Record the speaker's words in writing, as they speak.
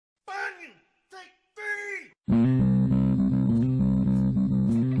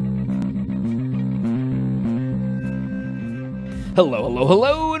Hello, hello,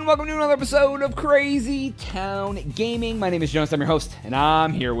 hello, and welcome to another episode of Crazy Town Gaming. My name is Jonas, I'm your host, and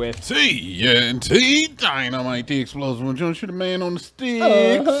I'm here with TNT Dinomight, the explosive Jonas, you're the man on the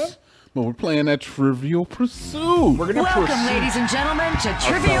sticks. But we're playing that Trivial Pursuit. We're gonna Welcome, ladies and gentlemen, to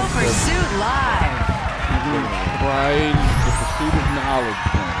Trivial Pursuit Live. Right, the pursuit of knowledge,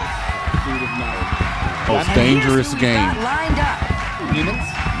 pursuit of knowledge. Most dangerous game. Lined up. humans.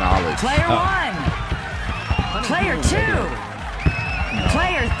 Knowledge. Player 1. Player 2.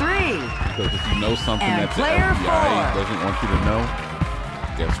 Player 3. Because if you know something And that the player FBI 4. doesn't want you to know,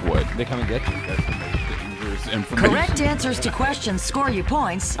 guess what? They come and get you. That's the most dangerous information. Correct answers to questions score you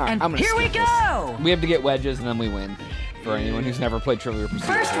points. All right, I'm And gonna here we skip go. We have to get wedges, and then we win. For anyone who's never played Trivial Pursuit.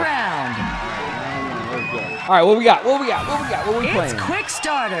 First round. All right, what we got? What we got? What we got? What we playing? It's Quick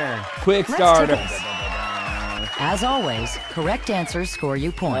Starter. Quick Let's starter. do this. As always, correct answers score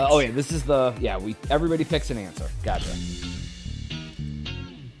you points. Oh yeah, this is the everybody picks an answer. Gotcha.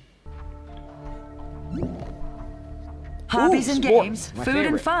 Hobbies Ooh, and sports. games, My food favorite.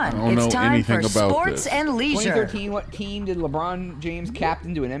 and fun. I don't It's know time anything for about sports this. and leisure. 2013, what team did LeBron James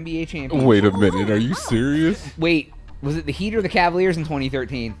captain to an NBA championship? Wait a minute, are you serious? Wait, was it the Heat or the Cavaliers in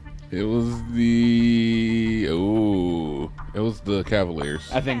 2013? It was the Cavaliers.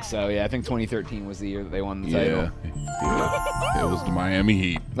 I think so, yeah. I think 2013 was the year that they won the title. Yeah. It was the Miami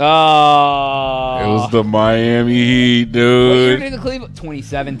Heat. Oh. It was the Miami Heat, What year dude. did the Cleveland?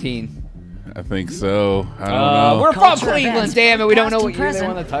 2017. I think so. I don't know. We're from Culture Cleveland, events, damn it. We don't know past what and year they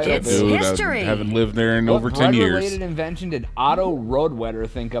present. won the title. It's dude. Dude, history. I haven't lived there in over What 10 years. bread-related invention did Otto Rohrwetter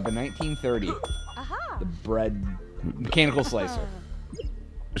think up in 1930? The bread mechanical slicer.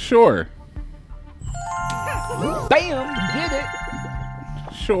 Sure. Bam! Did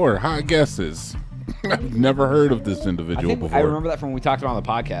it! Sure. Hot guesses. I've never heard of this individual before. I remember that from when we talked about it on the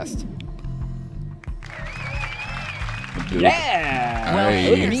podcast. Dude. Yeah! Well, Hey.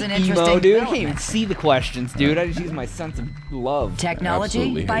 Look at here's me, an emo, interesting dude. I can't even development. see the questions, dude. I just use my sense of love. Technology,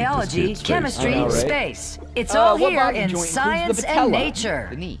 Absolutely hate this biology, kid's face. chemistry, I know, right? space. It's all What here body in joint includes science the patella? and nature.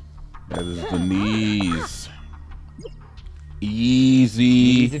 The knee. That is the knees. Please,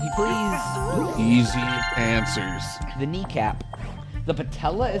 Easy. if you please. Easy answers. The kneecap. The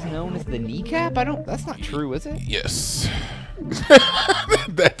patella is known as the kneecap? That's not true, is it? Yes.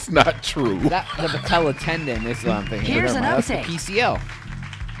 That's not true. The patella tendon is what I'm thinking. Here's an That's the update. PCL.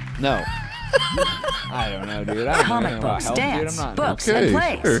 No. I don't know, dude. I don't know Comic anything about books, health, dude. dance, I'm not. books, Okay,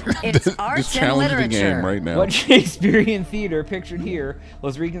 and plays. sure. It's Just arts and challenge the literature. game right now. What Shakespearean theater pictured here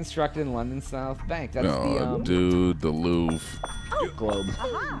was reconstructed in London's South Bank? That's Oh, the dude, the Louvre. Globe.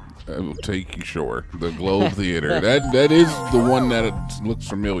 I will take you sure. The Globe Theater. That is the one that looks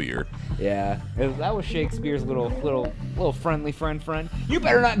familiar. Yeah, that was Shakespeare's little friendly friend. You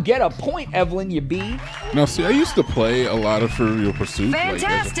better not get a point, Evelyn, you bee. Now, see, I used to play a lot of Trivial Pursuit, like as a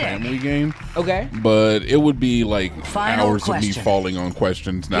Fantastic. family game, Okay. but it would be like Final hours of me question. falling on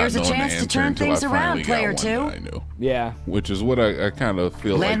questions, not Here's a knowing the chance to answer turn until things I around, finally player got one two. that I knew. Yeah. Which is what I kind of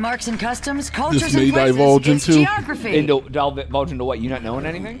feel Landmarks and customs, cultures This and may places. divulge It's into- geography. Divulge into what? You not knowing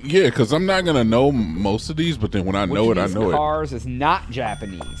anything? like. Yeah, because I'm not gonna know most of these, but then when I know Which it, I of these know it. cars is not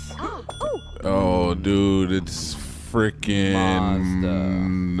Japanese? Oh, dude, it's freaking Mazda.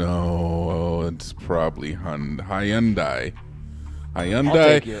 no. It's probably Hyundai.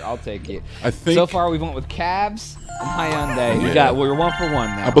 I'll take it. I think So far, we went with cabs and Hyundai. Yeah. We're 1 for 1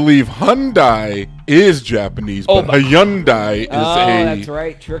 now. I believe Hyundai is Japanese, Oh, but Hyundai is that's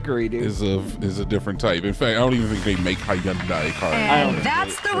right. Trickery, dude. is a different type. In fact, I don't even think they make Hyundai cars. And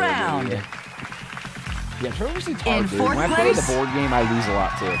that's the round. Yeah, Trivial Pursuit's In hard, dude. fourth When I play the place? board game, I lose a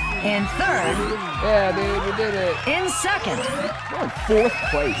lot, too. In third, Yeah, dude, we did it. in second, We're in 4th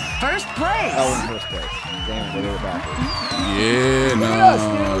place. first place. Oh, in first place. Damn it, they did it backwards. Yeah, Look at us,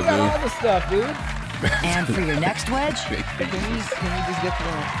 dude. We no, got all the stuff, dude. And for your next wedge, Can we just get to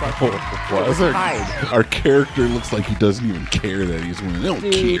the next part? dude. Hide. Our character looks like he doesn't even care that he's winning. They don't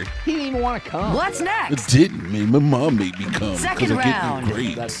Dude, care. he didn't even want to come. what's It next? didn't, man. My mom made me come Second because I round. get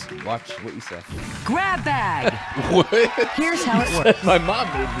the That's, grades. watch what you say. Grab bag. What? Here's how it works. My mom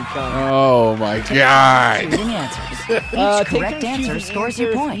made me come. Oh my god! Choosing answers. Each Take correct turns answer choosing scores you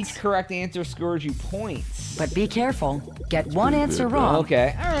answers. points. Each correct answer scores you points. But be careful. Get one answer good, bro. wrong.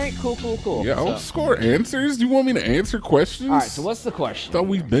 Okay. All right. Cool. Yeah, I'll score answers. Do you want me to answer questions? All right. So what's the question? Thought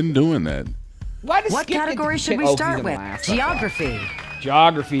we've been doing that. Why does What Skip get category to should pick- we Oh, start he's in with? last. Geography.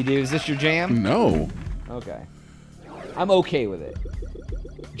 Geography, dude. Is this your jam? No. Okay. I'm okay with it.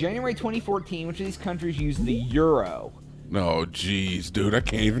 January 2014. Which of these countries used the euro? No, jeez, dude, I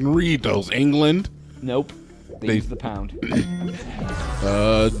can't even read those. England. Nope. They They- used the pound.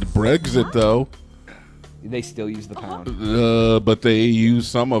 The Brexit though. They still use the pound. But they use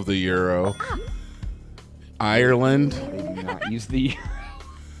some of the euro. Ireland. They do not use the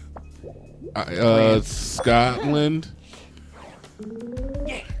Scotland.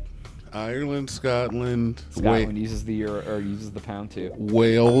 Ireland, Scotland. Scotland uses the euro or uses the pound too.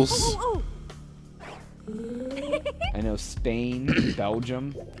 Wales. I know Spain,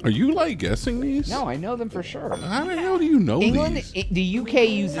 Belgium. Are you like guessing these? No, I know them for sure. How the hell do you know England, these? the UK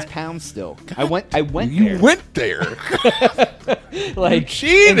uses pounds still. I went You there. went there. Like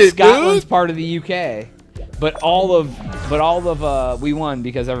cheated, and Scotland's dude. part of the UK. But all of we won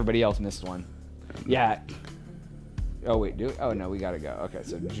because everybody else missed one. Yeah. Oh wait, oh no, we gotta go. Okay,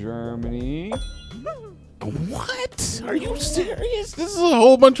 so Germany. What? Are you serious? This is a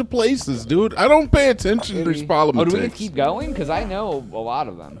whole bunch of places, dude. I don't pay attention to these politics. Oh, do we keep going? Because I know a lot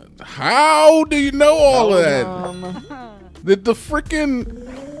of them. How do you know all of that? Did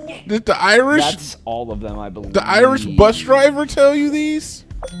the Irish? That's all of them, I believe. The Irish bus driver tell you these?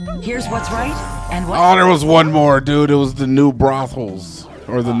 Here's what's right and what's Oh, there was one more, dude. It was the new brothels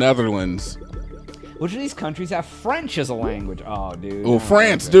or the Netherlands. Which of these countries have French as a language? Oh, dude. Oh,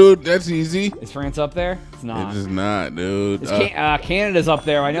 France, dude. That's easy. Is France up there? It's not. It is not, dude. Canada's up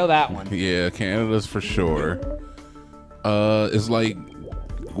there. I know that one. Yeah, Canada's for sure. It's like,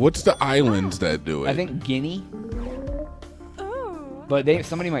 what's the islands that do it? I think Guinea. But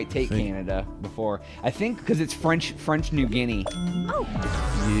somebody might take Canada before. I think because it's French New Guinea.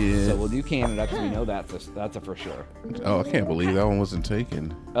 Yeah. So we'll do Canada because we know that's a for sure. Oh, I can't believe that one wasn't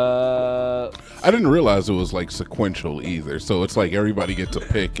taken. I didn't realize it was like sequential either. So it's like everybody gets to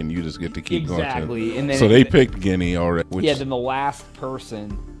pick and you just get to keep going. Exactly. And then so they picked Guinea already. Yeah. Then the last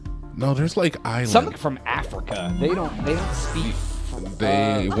person. No, there's like islands. Something from Africa. They don't speak.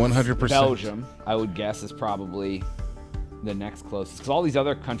 They 100%. Belgium, I would guess, is probably the next closest, because all these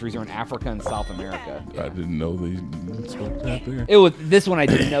other countries are in Africa and South America. I didn't know they spoke that there. It was this one. I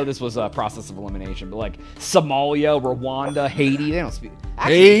didn't know this was a process of elimination, but like Somalia, Rwanda, Haiti, they don't speak.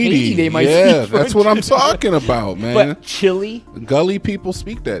 Actually, Haiti they might yeah, speak that's French. what I'm talking about, man. But Chile, Gully people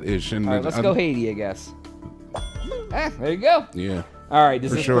speak that ish. And all right, let's go Haiti, I guess. There you go. Yeah. All right, does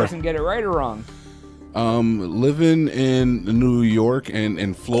For this sure. person get it right or wrong? Living in New York and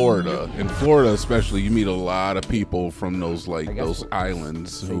in Florida. In Florida especially, you meet a lot of people from those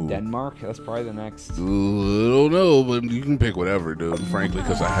islands. Say Who Denmark. That's probably the next. I don't know, but you can pick whatever, dude. Frankly,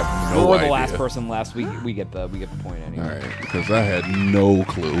 because I have no We're idea. the last person last week. We get the point anyway. All right, because I had no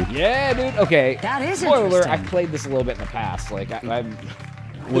clue. Yeah, dude. Okay. That is Spoiler: interesting. I've played this a little bit in the past. Like I'm.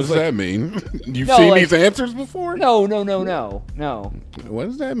 What does that mean? You've No, seen like- these answers before? No. What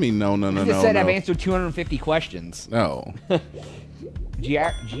does that mean? No. I just said I've answered 250 questions. No.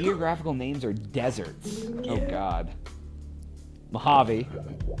 Geographical names are deserts. Oh God. Mojave.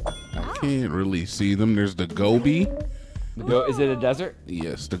 I can't really see them. There's the Gobi. Is it a desert?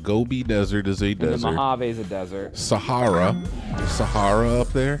 Yes, the Gobi Desert is a And the desert. Mojave is a desert. Sahara. Is Sahara up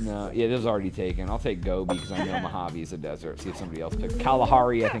there? No, yeah, this was already taken. I'll take Gobi because I know Mojave is a desert. See if somebody else picked.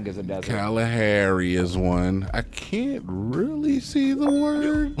 Kalahari, I think, is a desert. Kalahari is one. I can't really see the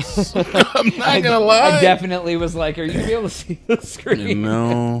words. I'm not gonna lie. I definitely was like, are you gonna be able to see the screen?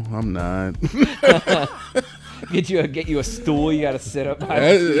 No, I'm not. Get you a stool. You gotta sit up.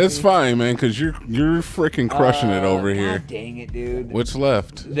 That's fine, man, because you're freaking crushing it over here. God dang it, dude. What's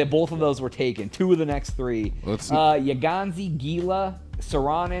left? Both of those were taken. Two of the next three. Let's see. Yaganzi, Gila,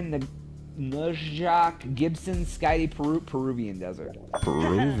 Saranan, Nujak, Gibson, Skydy, Peruvian desert.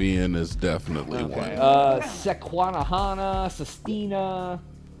 Peruvian is definitely Okay. one. Sequanahana, Sistina.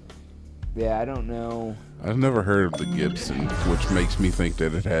 Yeah, I don't know. I've never heard of the Gibson, which makes me think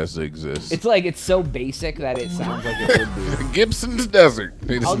that it has to exist. It's so basic that it sounds like it would be. Gibson's Desert.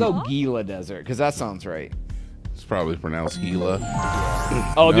 I'll go Gila Desert because that sounds right. It's probably pronounced Gila.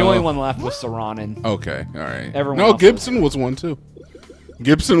 Oh, the No. only one left was Saranan. Okay, all right. Everyone No, else Gibson was one too.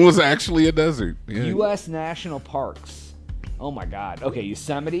 Gibson was actually a desert. Yeah. U.S. national parks. Oh my God. Okay,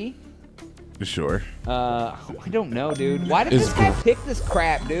 Yosemite. Sure. I don't know, dude. Why did Is this guy pick this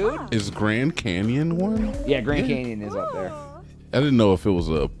crap, dude? Is Grand Canyon one? Yeah, Grand Canyon is up there. I didn't know if it was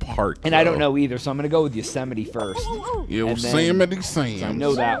a park. And I don't know either, so I'm gonna go with Yosemite first. Yo, And then- Yosemite Sam. I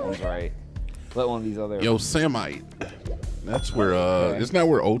know that one's right. Let one of these other. Yosemite. That's where. Okay. Isn't that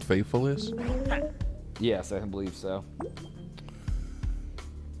where Old Faithful is? Yes, I believe so.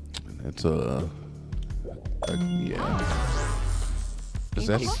 That's yeah. Does It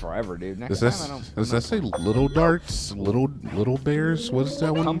that takes forever, dude. Next does time I that don't. does that say Little Darts, Little Bears? What is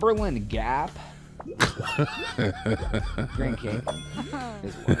that one? Cumberland Gap. Grand Canyon.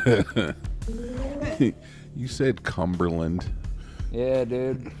 is one. You said Cumberland. Yeah,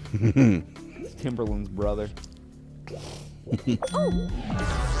 dude. Timberland's brother.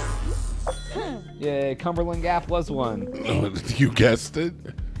 Yeah, Cumberland Gap was one. You guessed it.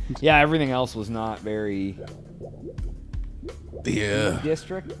 Yeah, everything else was not very. Yeah.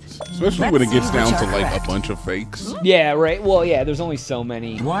 District. Especially when it gets down to like a bunch of fakes. Yeah, right. Well, yeah. There's only so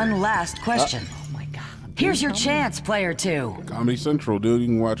many. One last question. Oh my god. Here's your chance, player 2. Comedy Central, dude. You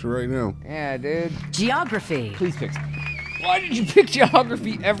can watch it right now. Yeah, dude. Geography. Please pick. Why did you pick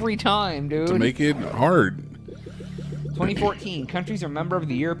geography every time, dude? To make it hard. 2014. Countries are member of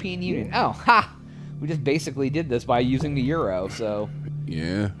the European Union. Oh, ha! We just basically did this by using the euro, so.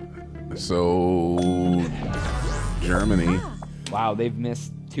 Yeah. So Germany. Wow, they've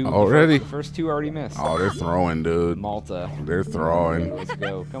missed 2 already. The first 2 already missed. Oh, they're throwing, dude. Malta. They're throwing. Let's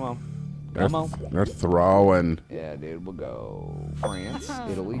go. Come on. They're, Come on. they're throwing. Yeah, dude. We'll go France,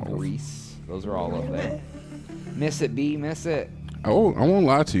 Italy, Greece. Those are all up there. Miss it, B. Miss it. Oh, I won't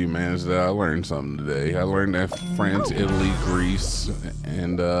lie to you, man. Is that I learned something today. I learned that France, Italy, Greece,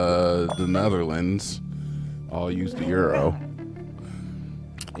 and the Netherlands all use the euro.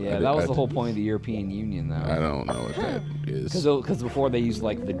 Yeah, that was the whole point of the European Union, though. I don't know what that is. Because before they used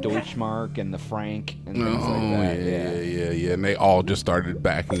like the Deutschmark and the franc and things like that. Yeah. And they all just started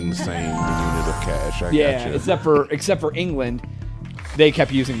backing the same unit of cash. I Yeah, gotcha. except for England, they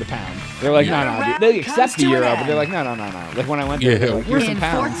kept using the pound. They're like, no, dude. They accept the euro, but they're like, no. Like when I went there, they're like, here's some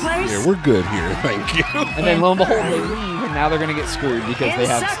pounds. Yeah, we're good here, thank you. And then lo and behold, they leave, and now they're gonna get screwed because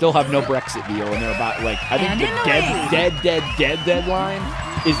they still have no Brexit deal, and they're about like I think the dead deadline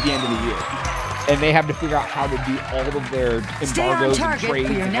is the end of the year, and they have to figure out how to do all of their embargoes and trades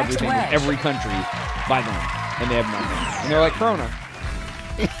and everything with every country by then, and they have nothing, and they're like Corona.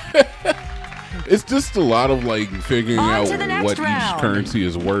 It's just a lot of like figuring out what round. each currency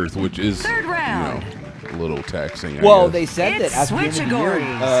is worth, which is Third round. a little taxing. Well, I they guess. said that at the end of the year,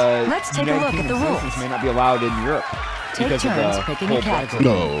 Let's take a look at the rules. Citizens may not be allowed in Europe Take because of turns the picking whole a category.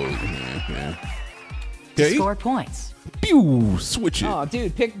 No, yeah. To Okay. score points. Pew, switch it. Oh,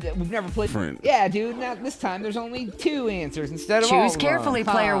 dude, we've never played. Different. Yeah, dude. Now this time there's only 2 answers instead of all Choose of carefully,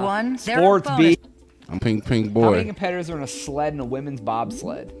 them. player Huh. 1. There are Sports bonus- B. I'm pink How many boy. competitors are in a sled and a women's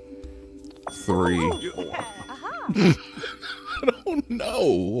bobsled? 3. I don't know.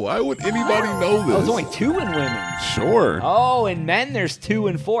 Why would anybody know this? Oh, there's only 2 in women. Sure. Oh, in men there's 2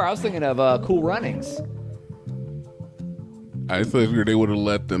 and 4. I was thinking of Cool Runnings. I figured they would have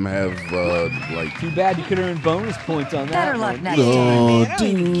let them have like. Too bad you could earn bonus points on that. Better luck one. next Man, Oh, I don't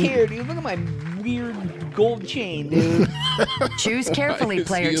even dude. care, dude. Look at my weird gold chain, dude. Choose carefully, Is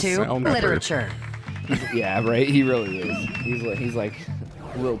player he a 2. sound effect? Literature. Yeah, right. He really is. He's like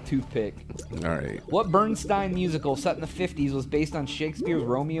a little toothpick. All right. What Bernstein musical set in the 50s was based on Shakespeare's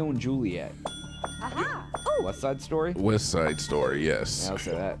Romeo and Juliet? West Side Story? West Side Story. Yes. Yeah, I'll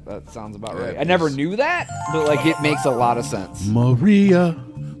say that sounds about right. That I never is- knew that, but like it makes a lot of sense. Maria,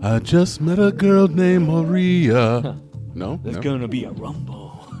 I just met a girl named Maria. No. There's No? gonna be a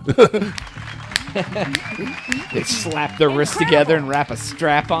rumble. They slap their wrists together and wrap a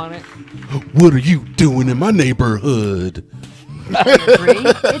strap on it. What are you doing in my neighborhood? Player 3.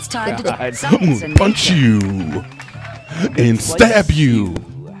 It's time to God. talk science and Punch nature. you and stab you.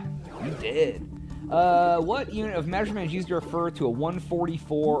 You did. What unit of measurement is used to refer to a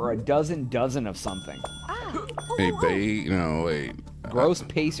 144 or a dozen of something? Hey, babe. No, wait. Gross,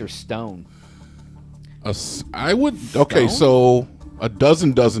 pace, or stone? I would. Okay, so a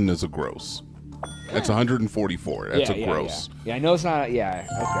dozen is a gross. That's 144. That's a gross. Yeah, I know it's not. Yeah,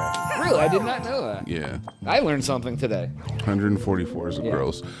 okay. Really, I did not know that. Yeah. I learned something today. 144 is a Yeah.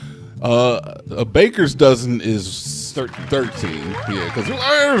 gross. A baker's dozen is 13. Yeah, because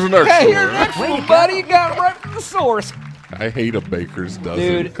there's an extra. Hey, you're an extra, Way to buddy. go. You got it right from the source. I hate a baker's dozen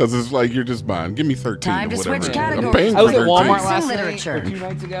Dude. because it's like you're just buying. Give me 13 Time or to whatever. switch I'm categories. paying I was for at 13. Walmart last Literature. night, or 2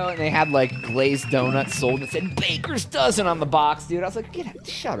 nights ago, and they had like glazed donuts sold that said Baker's Dozen on the box, dude. I was like,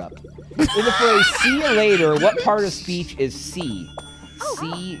 shut up. In the phrase "see you later," what part of speech is "see"?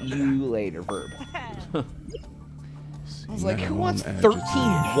 See you later, verb. I was like, who wants 13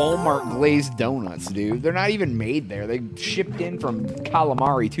 Walmart glazed donuts, dude? They're not even made there. They shipped in from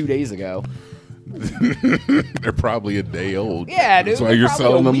calamari 2 days ago. They're probably a day old. Yeah, dude. That's why they're you're probably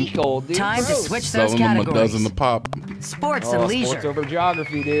selling a them. week old, dude. Time to Gross. switch those Selling them a categories. dozen a pop. Sports Oh, and leisure. sports over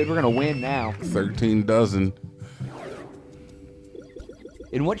geography, dude. We're gonna win now. 13 dozen.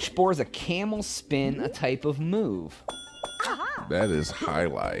 In which sport is a camel spin a type of move? That is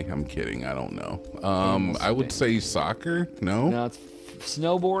highlight. I'm kidding. I don't know. I would say soccer. No. No, it's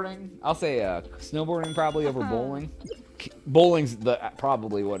snowboarding. I'll say snowboarding probably over bowling. Bowling's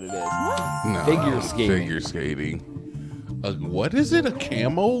probably what it is. No. Figure skating. Figure skating. What is it? A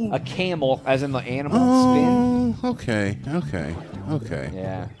camel? A camel, as in the animal spin. Okay.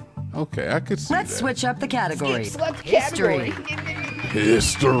 Yeah. Okay, I could see Let's that. switch up the category. Select History.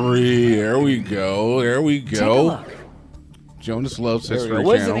 History. There we go. Take a look. Jonas loves There we History go.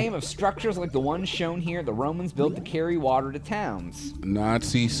 What is the Channel. name of structures like the one shown here the Romans built to carry water to towns?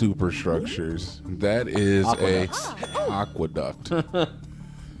 Nazi superstructures. That is Aqueducts. a aqueduct.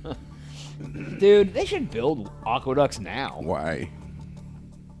 Dude, they should build aqueducts now. Why?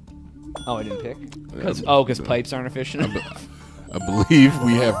 Oh, I didn't pick? Because pipes aren't efficient? I believe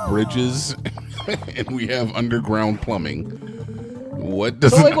we have bridges and we have underground plumbing. What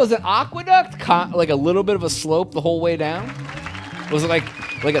does So, like, was an aqueduct like a little bit of a slope the whole way down? Was it like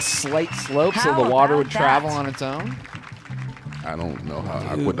a slight slope so How the water would about travel that? on its own? I don't know how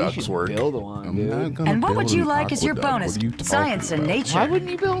Dude, we aqueducts should work. build one, I'm dude. not gonna And what build would you an like as your aqueduct. bonus? What are you talking Science and about? nature. Why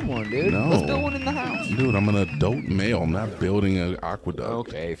wouldn't you build one, dude? No. Let's build one in the house. Dude, I'm an adult male. I'm not building an aqueduct.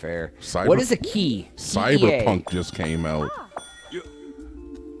 Okay, fair. Cyber- What is a key? Cyberpunk just came out.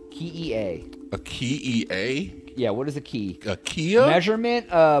 Key EA. A key EA? Yeah, what is a key? A Kia? Measurement,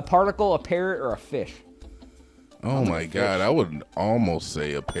 a particle, a parrot, or a fish? Oh my god, I would almost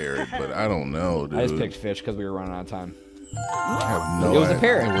say a parrot, but I don't know, dude. I just picked fish because we were running out of time. I have no It was a idea.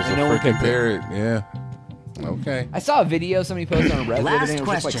 parrot, It was and a no one freaking picked it. parrot, yeah. Okay. I saw a video somebody posted on Reddit the other Last day, and it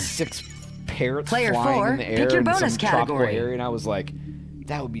was just like question. 6 parrots Player flying 4, in the pick air your in bonus some tropical category. area, and I was like,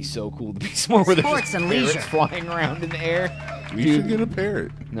 that would be so cool to be somewhere where there's Sports just and parrots leisure. flying around in the air. You should get a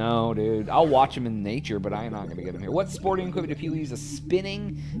parrot. No, dude. I'll watch them in nature, but I'm not going to get them here. What sporting equipment do people use? A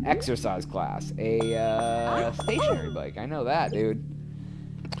spinning exercise class. A stationary bike. I know that, dude.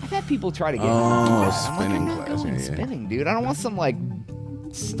 I've had people try to get me. Oh, spinning I'm not class, going yeah. spinning, dude. I don't want some, like,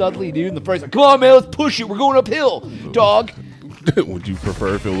 studly dude in the front. Like, come on, man, let's push it. We're going uphill, dog. Would you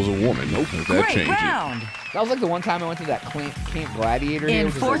prefer if it was a woman? Nope. Does that Great change it? round. That was like the one time I went to that Camp Gladiator In here,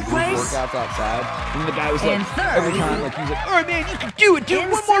 which is fourth like group place. workouts outside. And the guy was like, In third. every time, like, he was like, all right, man, you can do it, dude.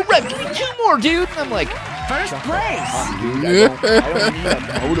 In One more rep. Give me 2 more, dude. And I'm like, First place. dude, I don't need a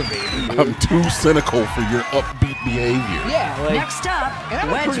motivator, dude. I'm too cynical for your upbeat behavior. Yeah, like, Next up, and I'm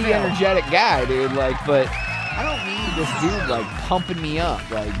a pretty Wedgeville. energetic guy, dude. Like, but I don't need this dude like pumping me up.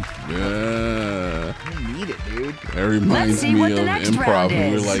 Like, Yeah. I don't need it, dude. That reminds see me what of the next improv. round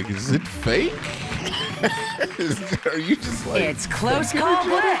And is. you're like, is it fake? Are you just like... It's close call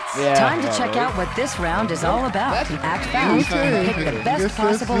blitz. Yeah, Time to yeah, check right. out what this round is all about. That's- Act fast and pick the I best guess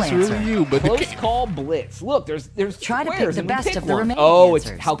possible that's answer. really you, but Close call blitz. Look, there's Try to pick squares the and we best pick of the one. remaining Oh,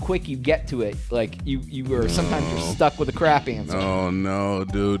 answers. it's how quick you get to it. Like you were sometimes you're stuck with a crap answer. Oh no,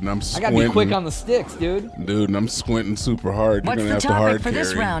 dude, and I'm I squinting. gotta be quick on the sticks, dude. Dude, and I'm squinting super hard. You're What's gonna the have to topic hard for carry.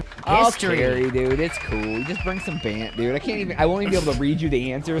 this round? I'll History. carry, dude. It's cool. You just bring some bant, dude. I won't even be able to read you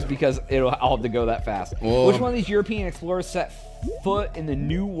the answers because I'll have to go that fast. Well- Which one of these European explorers set foot in the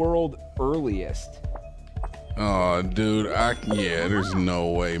New World earliest? Oh, dude, there's no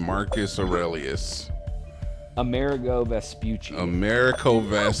way. Marcus Aurelius. Amerigo Vespucci. Americo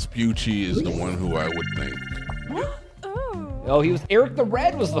Vespucci is the one who I would think. Oh, he was Eric the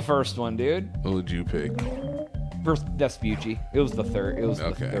Red was the first one, dude. Who would you pick? First Vespucci. It was the third. It was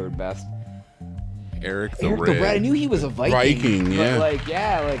Okay. the third best. Eric the Eric Red. the Red. I knew he was a Viking. Viking, yeah.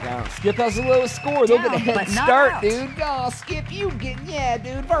 But Skip has the lowest score. They'll get a Down, head but not start, out. dude. Oh, Skip, you get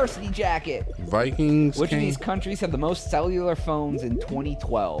dude, varsity jacket. Vikings. Which of came- these countries have the most cellular phones in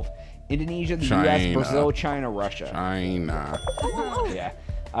 2012? Indonesia, the U.S., China. Brazil, China, Russia. China. Yeah,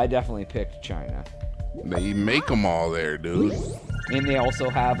 I definitely picked China. They make them all there, dude. And they also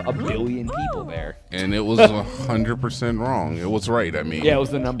have 1 billion people there. And it was 100% wrong. It was right, I mean. Yeah, it was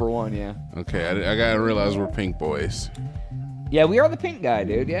the #1, yeah. Okay, I gotta realize we're pink boys. Yeah, we are the pink guy,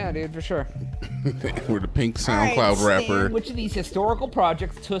 dude. Yeah, dude, for sure. We're the pink Alright, SoundCloud Stan, rapper. which of these historical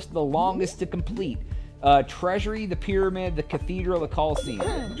projects took the longest to complete? Treasury, the Pyramid, the Cathedral, the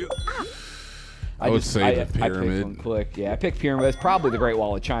Colosseum. I would say the I picked Pyramid. one quick. Yeah, I picked Pyramid. It's probably the Great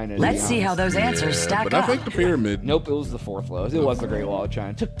Wall of China. to be Let's see how honest. those answers Yeah, stack but up. I think the pyramid. Nope, it was the 4th lowest. It was the Great Wall of China.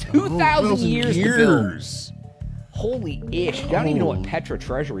 It took Oh, 2,000 years to build. years. Holy ish. I don't even know what Petra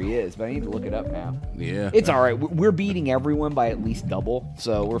Treasury is, but I need to look it up now. Yeah. It's alright. We're beating everyone by at least double,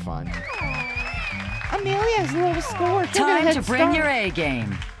 so we're fine. Amelia has a little score. Time to bring your A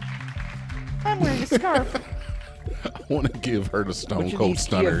game. I'm wearing a scarf. I want to give her the Stone Which of Cold these key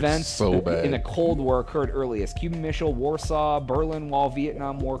Stunner events so bad. in the Cold War occurred earliest? Cuban Missile, Warsaw, Berlin Wall,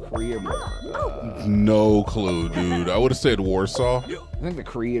 Vietnam War, Korea War. No clue, dude. I would have said Warsaw. I think the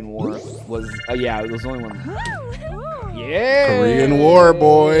Korean War was. Yeah, it was the only one. Yeah. Korean War,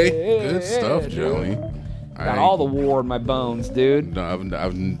 boy. Good stuff, Joey. Got all the war in my bones, dude. I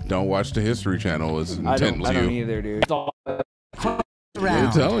don't watch the History Channel as I intently. don't either, dude. It's all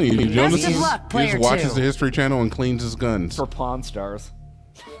I'm telling you, Jonas Best of luck, he just player watches two. the History Channel and cleans his guns. for Pawn Stars.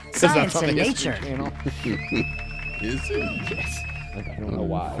 Science on and the History nature. Channel. Is it? Yes. Like, I don't know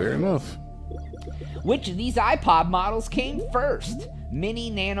why. Fair enough. Which of these iPod models came first? Mini,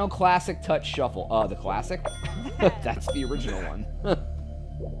 Nano, Classic, Touch, Shuffle. The Classic? That's the original one.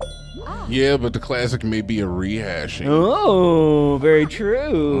 Yeah, but the Classic may be a rehashing. Oh, very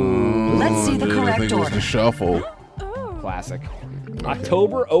true. Let's see the Dude, I correct think it was order. the Shuffle. Classic.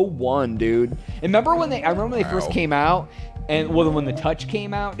 October 01, dude. And remember when I remember when they first Wow. came out, and when the Touch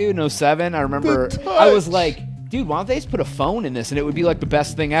came out, dude, in 07, I remember The I was Touch. like, dude, why don't they just put a phone in this and it would be like the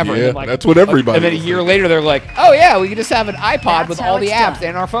best thing ever? Yeah, and then, like, that's what everybody And then a was year thinking. later, they're like, oh yeah, we could just have an iPod That's with how all the it's apps done.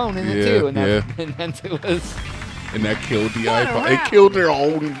 and our phone in it Yeah, too. And then it was. And that killed the What a iPod. It round. killed their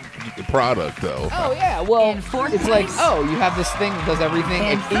own product, though. Oh yeah, well, In fourth it's like, place. oh, you have this thing that does everything,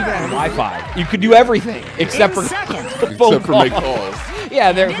 In even on third. Wi-Fi. You could do everything except In for second. phone Except for make calls.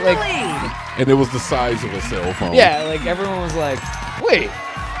 Yeah, they're In the like, lead. And it was the size of a cell phone. yeah, like everyone was like, wait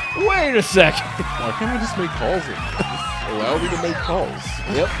a second. Why can't I just make calls? Allow me to make calls.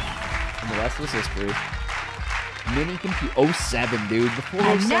 Yep. And the rest was history. Mini computer 07, dude. Before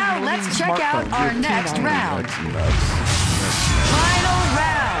And 07, now we let's didn't check use out smartphones. our We were next 290. round. That's nuts. Final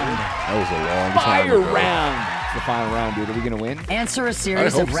round. That was a long time Fire ago. round. It's the final round, dude. Are we gonna win? Answer a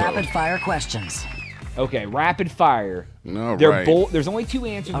series hope of so. rapid-fire questions. Okay, rapid fire. All They're right. both. There's only two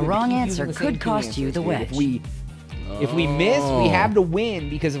answers. A We wrong keep answer using the could same two cost you answers, the dude. wedge. If we miss, we have to win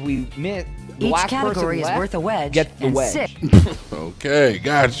because if we miss, the Each last category is person left worth a wedge. gets the and wedge. six. Okay,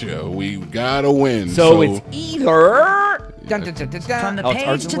 gotcha. We gotta win. So it's either dun, dun, dun, dun, dun. From the Oh, it's page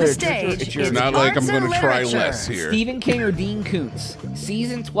arts to and the literature. stage, It's your it's it's not like I'm arts and gonna try literature. less here. Stephen King or Dean Koontz.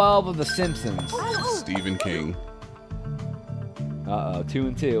 Season 12 of The Simpsons. Stephen King. 2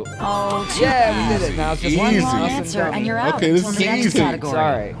 and 2. Oh, too Yeah, we did Easy. it. Now it's just Easy. one one wrong awesome answer, dummy. and you're out Okay, this until the is next easy. category.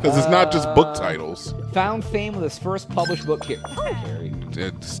 Sorry. Because it's not just book titles. Found fame with his first published book, Carrie.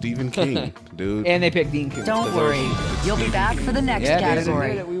 Stephen King, dude. And they picked Dean Koontz. Don't 'cause they're worry, cheap. you'll be back for the next Yeah, they category.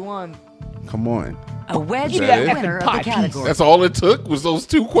 did it. We won. Come on. A wedge Is is that the it? winner of Pie the piece. category. That's all it took was those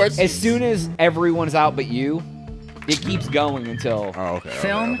two questions. As soon as everyone's out but you, it keeps going until Oh, okay.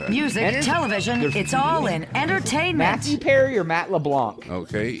 Film, okay. music, Enter- television, There's- it's all in entertainment. Matthew Perry or Matt LeBlanc.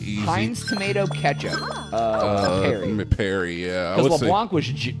 Okay, easy. Heinz tomato ketchup. Perry. Perry, yeah. I Because would say LeBlanc was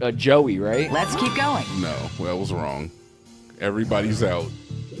Joey, right? Let's keep going. no. That was wrong. Everybody's out.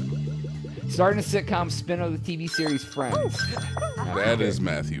 Starting a sitcom spin of the TV series Friends. That is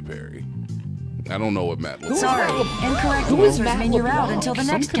Matthew Perry. I don't know what Matt looks Sorry, like. incorrect Who is answers Matt mean you're out LeBlanc? until the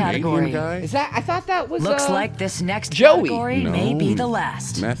Some next Canadian category. guy. Is that? I thought that was. Looks like this next Joey. category may be the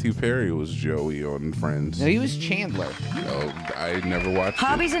last. Matthew Perry was Joey on Friends. No, he was Chandler. No, I never watched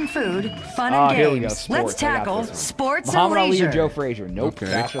Hobbies and food, fun Oh, and here we go. games. Sports. Let's I got tackle this one. sports Muhammad and Ali leisure. or Joe Frazier? Nope.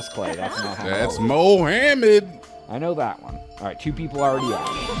 Okay. Cassius Clay. That's not how. it. That's Mohammed. I know that one. All right, two people already out.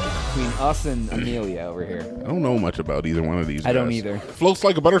 Between us and Amelia over here. I don't know much about either one of these I don't guys. either. Floats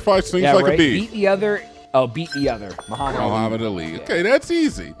like a butterfly, stings Yeah, like right. a bee. Beat the other. Oh, beat the other. Muhammad Ali. Muhammad Ali. Okay, that's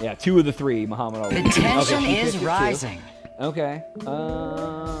easy. Yeah, 2 of the 3. Muhammad Ali. The tension Okay, she is picked it too. rising. Okay.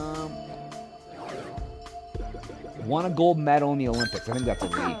 Won a gold medal in the Olympics. I think that's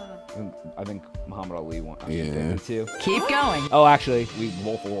elite. I think Muhammad Ali won. Yeah. Too. Keep going. Oh, actually, we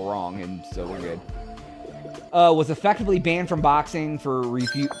both were wrong, and so we're good. Was effectively banned from boxing for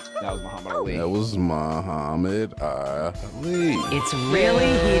refute. That was Muhammad Ali. That was Muhammad Ali. It's really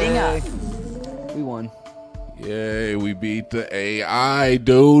heating up. We won. Yay, we beat the AI,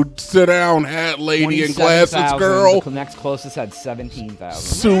 dude. Sit down, hat lady and glasses 27,000. girl. The next closest had 17,000.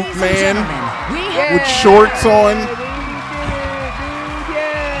 Suit Ladies and man gentlemen, we have with shorts on.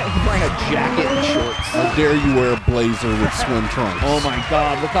 He's wearing a jacket and shorts. How dare you wear a blazer with swim trunks? Oh my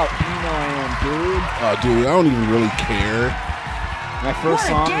god, look how emo I am, dude. Oh, dude, I don't even really care. My first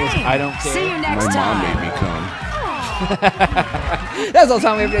What a song was game. I Don't Care. See you next My mom time. made me come. That's all the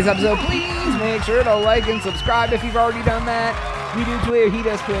time we have for today's episode. Please make sure to like and subscribe if you've already done that. We do Twitter, he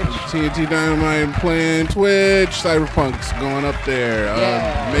does Twitch. TNT Dynamite playing Twitch. Cyberpunk's going up there.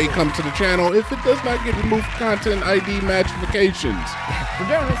 Yeah. May come to the channel if it does not get removed content ID matchifications. For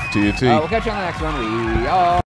Jonas. TNT. We'll catch you on the next one. We are.